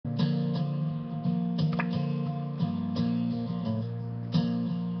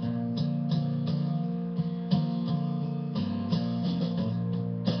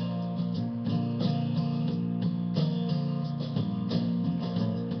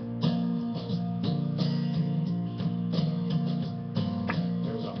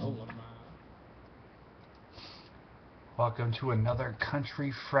Welcome to another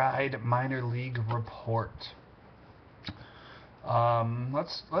Country Fried Minor League report.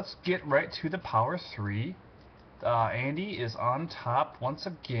 Let's get right to the Power 3. Andy is on top once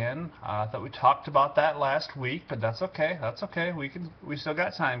again. I thought we talked about that last week, but that's okay. That's okay. We still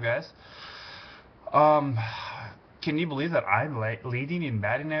got time, guys. Can you believe that I'm leading in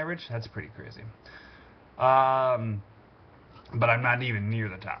batting average? That's pretty crazy. But I'm not even near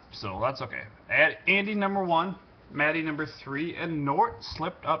the top, so that's okay. Andy number 1, Maddie number 3, and Nort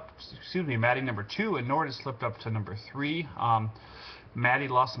slipped up. Excuse me, Maddie number 2, and Nort has slipped up to number 3. Maddie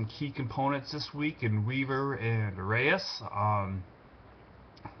lost some key components this week in Weaver and Reyes.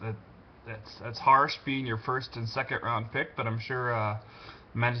 That's harsh being your first and second round pick, but I'm sure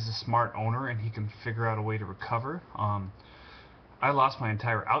Maddie's a smart owner and he can figure out a way to recover. I lost my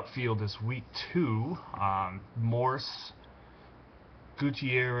entire outfield this week too. Morse,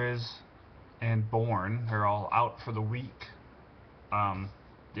 Gutierrez, and Bourne, they're all out for the week.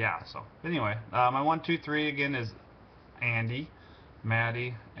 Yeah, so anyway, my 1, 2, 3 again is Andy,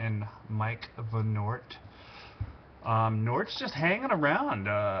 Maddie, and Mike Van Nort. Nort's just hanging around.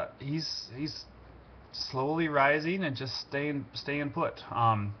 He's slowly rising and just staying put.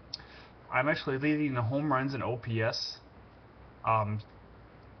 I'm actually leading the home runs in OPS.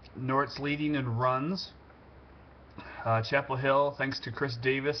 Nort's leading in runs. Chapel Hill, thanks to Chris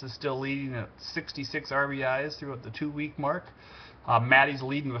Davis, is still leading at 66 RBIs throughout the 2-week mark. Maddie's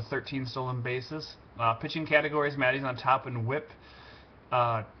leading with 13 stolen bases. Pitching categories, Maddie's on top in WHIP.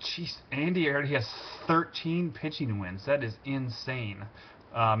 Andy already has 13 pitching wins. That is insane.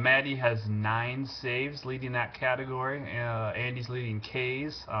 Maddie has 9 saves, leading that category. Andy's leading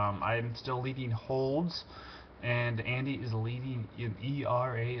Ks. I'm still leading holds. And Andy is leading in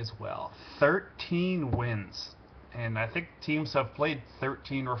ERA as well. 13 wins. And I think teams have played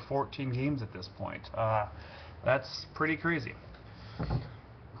 13 or 14 games at this point. That's pretty crazy.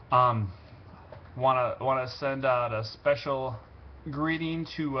 Want to send out a special greeting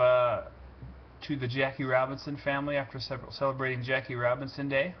to the Jackie Robinson family after celebrating Jackie Robinson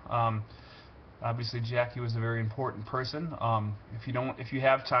Day. Obviously, Jackie was a very important person. If you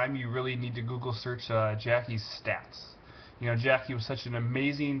have time, you really need to Google search Jackie's stats. You know, Jackie was such an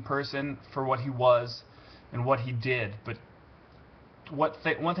amazing person for what he was and what he did, but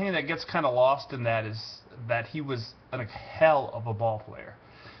one thing that gets kind of lost in that is that he was a hell of a ball player,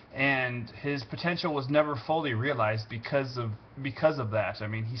 and his potential was never fully realized because of that. I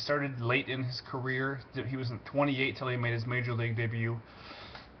mean, he started late in his career. He was 28 till he made his major league debut.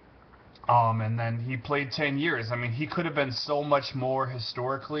 And then he played 10 years. I mean, he could have been so much more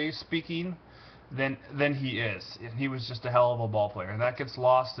historically speaking than he is. He was just a hell of a ball player, and that gets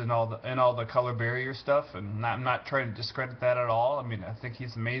lost in all the color barrier stuff. And I'm not trying to discredit that at all. I mean, I think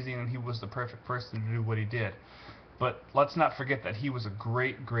he's amazing, and he was the perfect person to do what he did. But let's not forget that he was a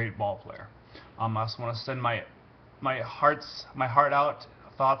great ball player. I also want to send my heart out,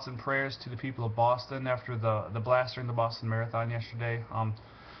 thoughts and prayers to the people of Boston after the blast during the Boston Marathon yesterday.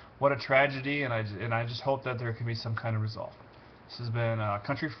 What a tragedy, and I just hope that there can be some kind of resolve. This has been a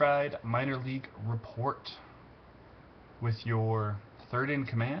Country Fried Minor League report with your third in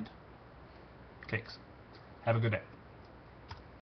command, Cakes. Have a good day.